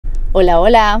Hola,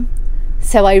 hola.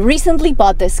 So I recently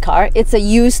bought this car. It's a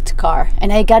used car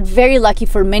and I got very lucky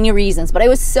for many reasons, but I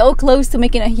was so close to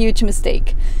making a huge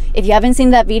mistake. If you haven't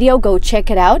seen that video, go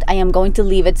check it out. I am going to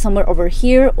leave it somewhere over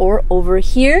here or over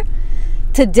here.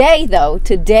 Today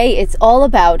it's all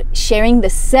about sharing the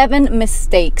 7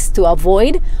 mistakes to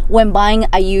avoid when buying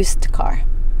a used car.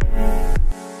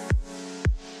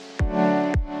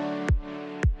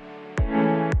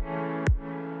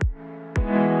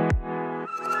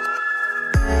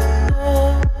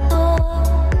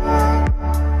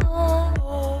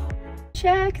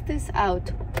 Check this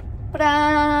out.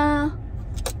 Ta-da!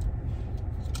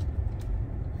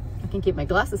 I can keep my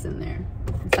glasses in there.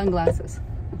 Sunglasses.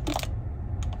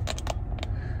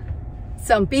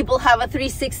 Some people have a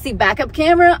 360 backup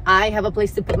camera. I have a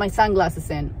place to put my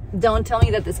sunglasses in. Don't tell me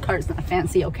that this car is not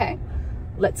fancy, okay?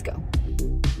 Let's go.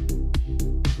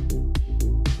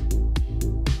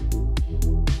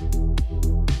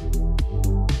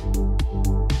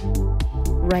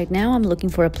 Right now I'm looking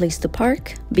for a place to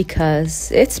park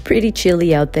because it's pretty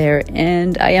chilly out there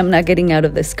and I am not getting out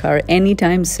of this car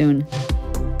anytime soon.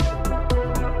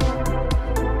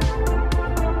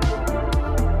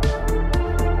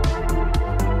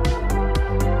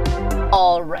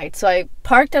 All right, so I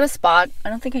parked at a spot. I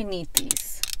don't think I need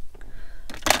these.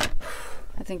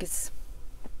 I think it's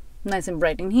nice and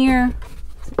bright in here.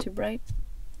 Is it too bright?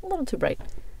 A little too bright.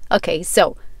 Okay,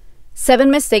 so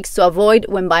 7 mistakes to avoid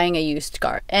when buying a used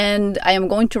car, and I am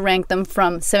going to rank them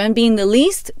from 7 being the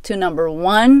least to number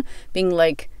 1 being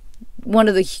like one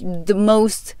of the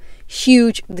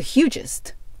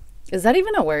hugest. Is that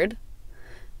even a word?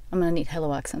 I'm gonna need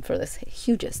hello accent for this.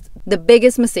 Hugest, the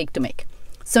biggest mistake to make.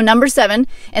 So number 7,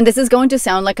 and this is going to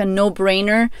sound like a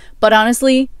no-brainer, but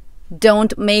honestly,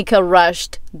 don't make a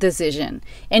rushed decision.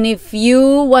 And if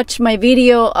you watch my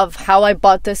video of how I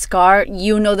bought this car,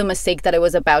 you know the mistake that I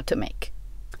was about to make.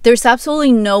 There's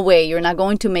absolutely no way you're not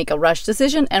going to make a rush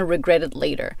decision and regret it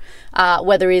later.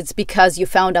 Whether it's because you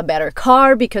found a better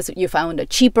car, because you found a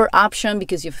cheaper option,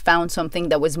 because you found something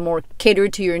that was more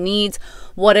catered to your needs,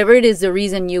 whatever it is the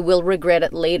reason, you will regret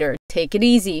it later. Take it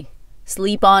easy.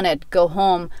 Sleep on it, go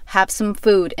home, have some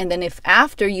food, and then if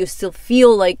after you still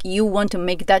feel like you want to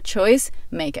make that choice,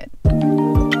 make it.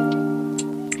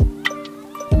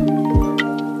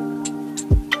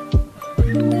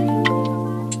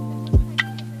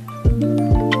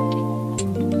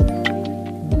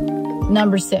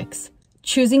 Number 6,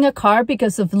 choosing a car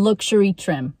because of luxury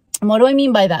trim. And what do I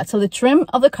mean by that? So the trim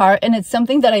of the car, and it's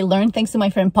something that I learned thanks to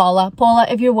my friend Paula. Paula,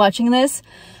 if you're watching this,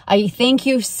 I thank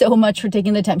you so much for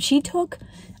taking the time. She took,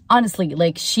 honestly,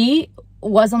 like she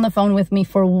was on the phone with me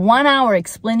for 1 hour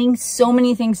explaining so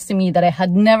many things to me that I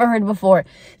had never heard before.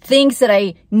 Things that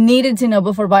I needed to know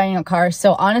before buying a car.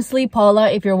 So honestly,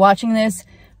 Paula, if you're watching this,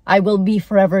 I will be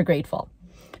forever grateful.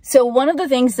 So one of the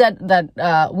things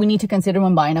that we need to consider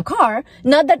when buying a car,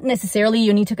 not that necessarily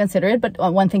you need to consider it, but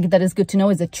one thing that is good to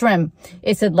know is the trim.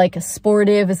 Is it like a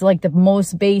sportive? Is it like the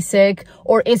most basic?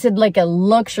 Or is it like a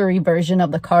luxury version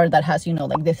of the car that has, you know,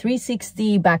 like the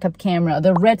 360 backup camera,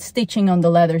 the red stitching on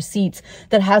the leather seats,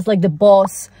 that has like the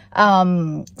Bose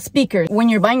speakers? When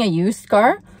you're buying a used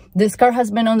car, this car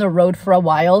has been on the road for a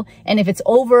while, and if it's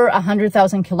over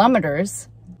 100,000 kilometers,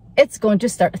 it's going to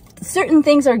start, certain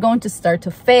things are going to start to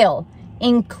fail,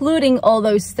 including all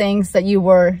those things that you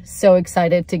were so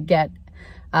excited to get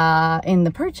in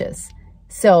the purchase.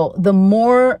 So the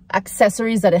more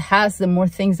accessories that it has, the more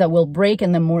things that will break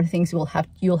and the more things you'll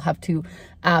have to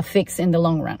fix in the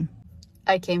long run.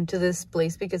 I came to this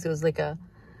place because it was like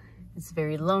it's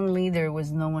very lonely. There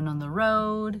was no one on the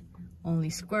road, only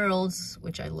squirrels,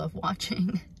 which I love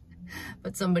watching.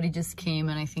 But somebody just came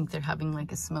and I think they're having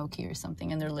like a smoky or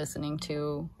something and they're listening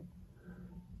to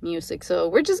music. So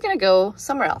we're just gonna go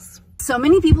somewhere else. So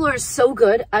many people are so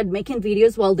good at making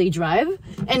videos while they drive.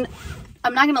 And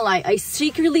I'm not gonna lie, I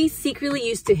secretly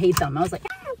used to hate them. I was like,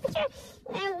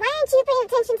 why aren't you paying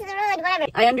attention to the road,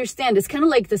 whatever. I understand. It's kind of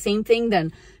like the same thing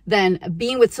than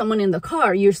being with someone in the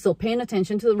car. You're still paying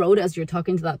attention to the road as you're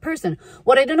talking to that person.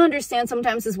 What I don't understand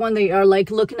sometimes is when they are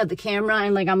like looking at the camera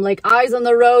and like, I'm like, eyes on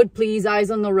the road, please,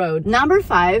 eyes on the road. Number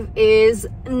 5 is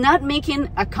not making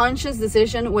a conscious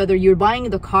decision whether you're buying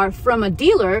the car from a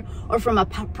dealer or from a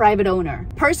private owner.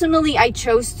 Personally, I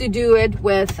chose to do it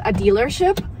with a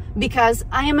dealership because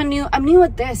I'm new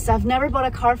at this. I've never bought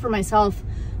a car for myself,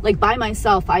 like by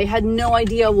myself. I had no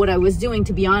idea what I was doing,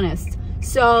 to be honest.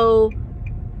 So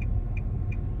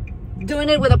doing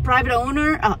it with a private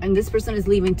owner, oh, and this person is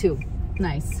leaving too.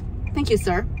 Nice. Thank you,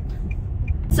 sir.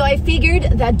 So I figured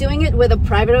that doing it with a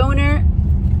private owner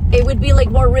it would be like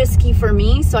more risky for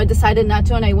me. So I decided not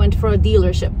to, and I went for a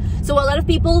dealership. So a lot of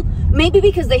people, maybe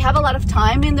because they have a lot of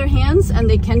time in their hands and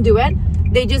they can do it,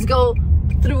 they just go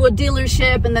through a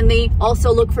dealership, and then they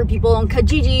also look for people on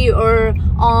Kijiji or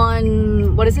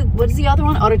on, what is the other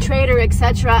one? Auto Trader,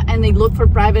 etc. And they look for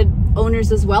private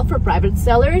owners as well, for private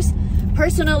sellers.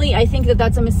 Personally, I think that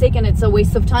that's a mistake, and it's a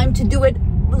waste of time to do it,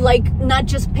 like not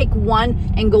just pick one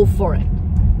and go for it.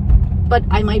 But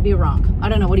I might be wrong. I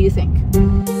don't know. What do you think?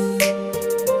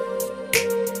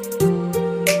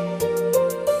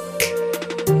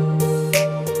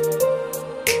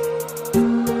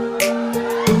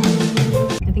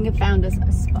 I think I found us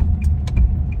a spot.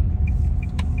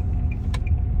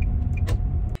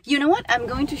 You know what? I'm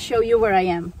going to show you where I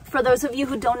am. For those of you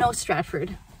who don't know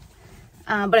Stratford.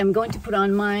 But I'm going to put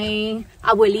on my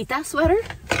abuelita sweater.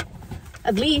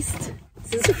 At least,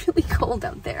 this is really cold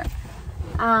out there.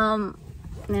 And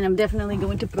I'm definitely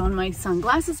going to put on my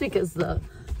sunglasses because the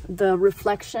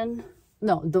refraction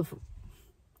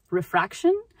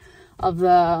of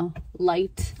the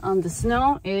light on the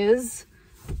snow is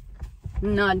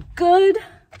not good.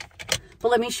 But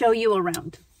let me show you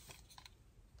around.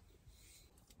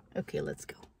 Okay, let's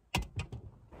go.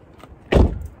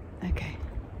 Okay.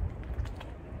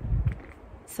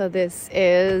 So this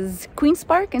is Queen's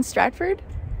Park in Stratford.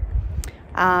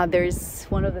 There's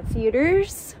one of the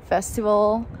theaters,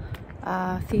 Festival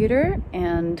Theater,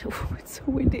 and it's so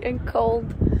windy and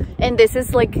cold. And this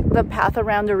is like the path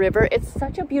around the river. It's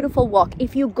such a beautiful walk.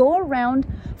 If you go around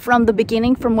from the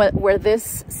beginning, from where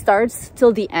this starts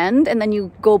till the end, and then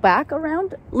you go back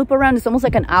around, loop around, it's almost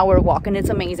like an hour walk, and it's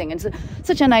amazing. It's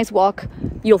such a nice walk.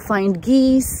 You'll find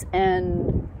geese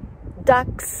and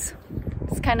ducks.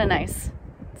 It's kind of nice.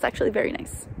 It's actually very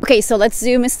nice. Okay, so let's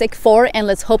do mistake 4, and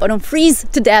let's hope I don't freeze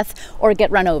to death or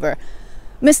get run over.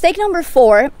 Mistake number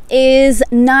 4 is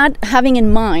not having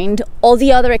in mind all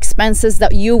the other expenses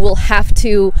that you will have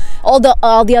to, all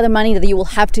the other money that you will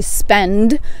have to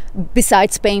spend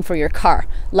besides paying for your car,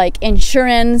 like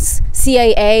insurance,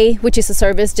 CAA, which is a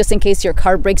service just in case your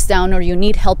car breaks down or you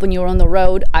need help when you're on the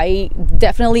road. I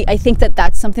think that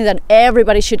that's something that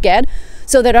everybody should get.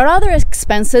 So there are other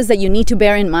expenses that you need to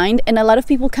bear in mind, and a lot of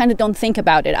people kind of don't think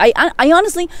about it. I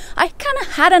honestly, I kind of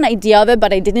had an idea of it,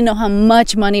 but I didn't know how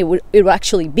much money it would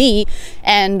actually be.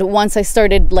 And once I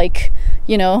started, like,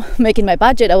 you know, making my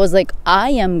budget, I was like, I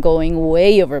am going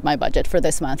way over my budget for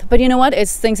this month. But you know what?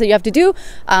 It's things that you have to do.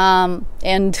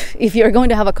 And if you're going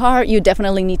to have a car, you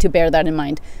definitely need to bear that in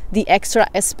mind. The extra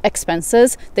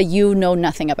expenses that you know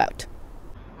nothing about.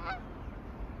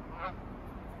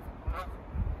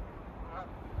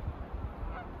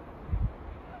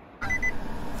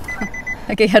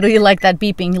 Okay, how do you like that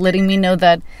beeping, letting me know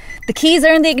that the keys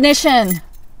are in the ignition?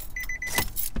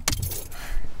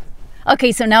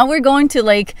 Okay, so now we're going to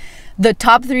like the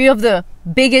top 3 of the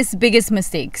biggest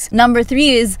mistakes. Number 3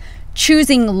 is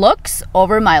choosing looks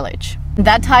over mileage.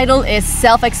 That title is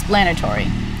self-explanatory.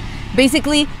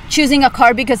 Basically, choosing a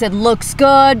car because it looks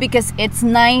good, because it's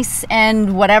nice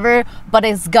and whatever, but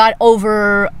it's got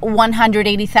over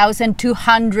 180,000,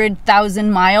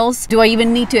 200,000 miles. Do I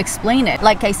even need to explain it?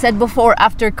 Like I said before,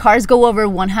 after cars go over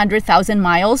 100,000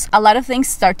 miles, a lot of things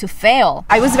start to fail.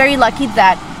 I was very lucky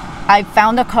that I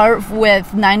found a car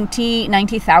with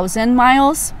 90,000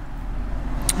 miles.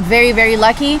 Very, very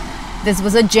lucky. This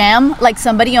was a gem, like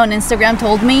somebody on Instagram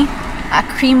told me, a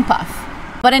cream puff.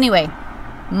 But anyway,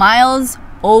 miles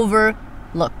over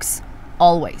looks,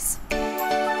 always.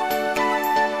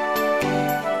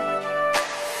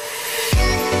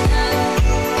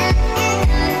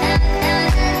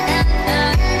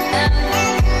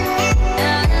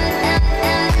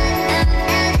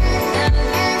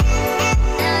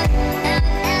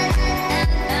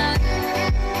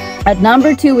 At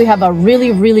number 2, we have a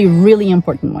really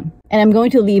important one. And I'm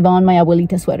going to leave on my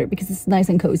abuelita sweater because it's nice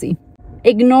and cozy.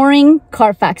 Ignoring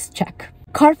Carfax check.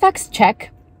 Carfax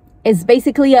check is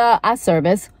basically a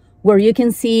service where you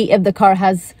can see if the car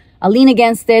has a lien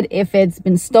against it, if it's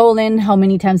been stolen, how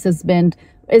many times it's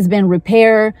been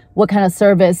repaired, what kind of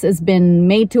service has been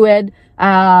made to it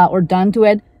or done to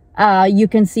it. You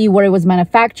can see where it was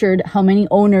manufactured, how many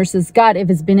owners it's got, if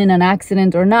it's been in an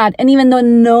accident or not. And even though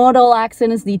not all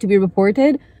accidents need to be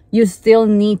reported, you still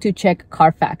need to check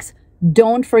Carfax.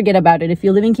 Don't forget about it. If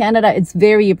you live in Canada, it's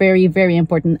very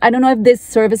important. I don't know if this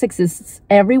service exists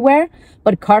everywhere,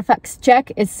 but Carfax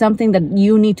check is something that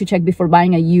you need to check before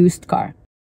buying a used car.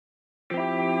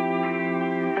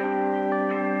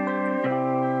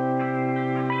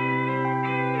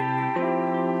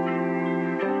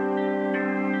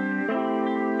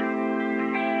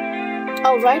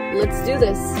 All right, let's do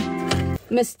this.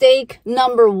 Mistake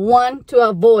number 1 to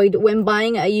avoid when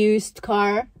buying a used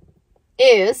car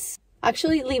is...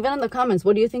 Actually, leave it in the comments.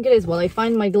 What do you think it is? While I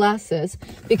find my glasses,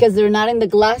 because they're not in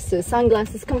the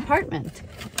sunglasses compartment.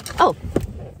 Oh,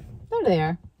 there they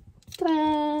are.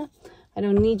 Ta-da! I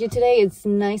don't need you today. It's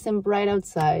nice and bright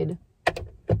outside.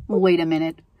 Wait a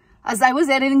minute. As I was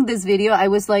editing this video, I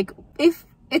was like, if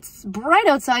it's bright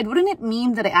outside, wouldn't it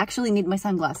mean that I actually need my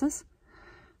sunglasses?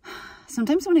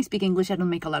 Sometimes when I speak English, I don't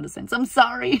make a lot of sense. I'm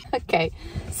sorry. Okay,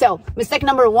 so mistake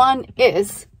number 1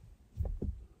 is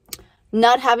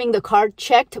not having the car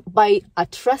checked by a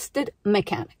trusted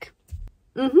mechanic.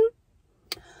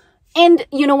 And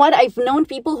you know what? I've known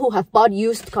people who have bought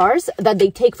used cars that they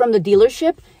take from the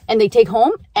dealership and they take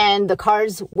home, and the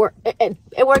cars work.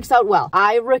 It works out well.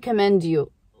 I recommend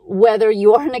you, whether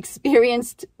you are an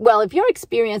experienced, well, if you're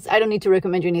experienced, I don't need to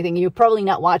recommend you anything. You're probably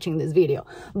not watching this video.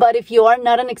 But if you are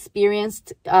not an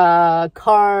experienced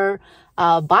car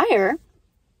buyer,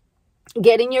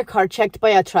 getting your car checked by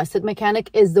a trusted mechanic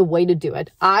is the way to do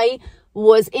it. I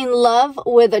was in love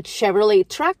with a Chevrolet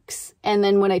Trax, and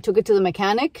then when I took it to the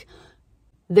mechanic,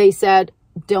 they said,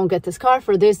 don't get this car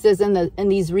for this,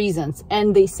 and these reasons.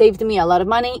 And they saved me a lot of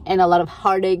money and a lot of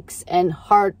heartaches and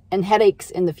headaches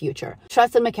in the future.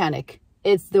 Trusted mechanic.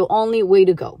 It's the only way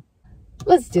to go.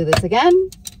 Let's do this again.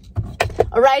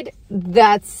 All right,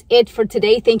 that's it for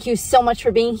today. Thank you so much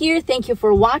for being here. Thank you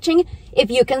for watching.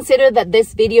 If you consider that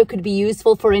this video could be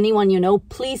useful for anyone you know,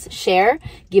 please share,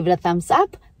 give it a thumbs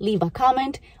up, leave a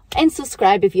comment, and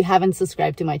subscribe if you haven't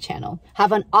subscribed to my channel.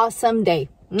 Have an awesome day.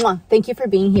 Mwah. Thank you for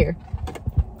being here.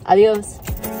 Adios.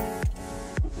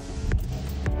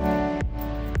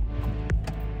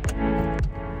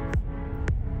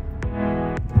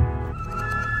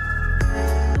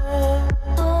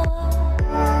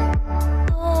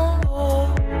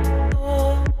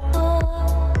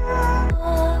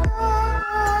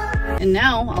 And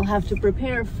now I'll have to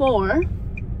prepare for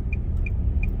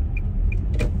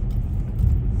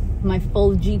my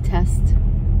full G test.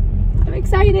 I'm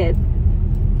excited.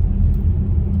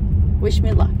 Wish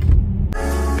me luck.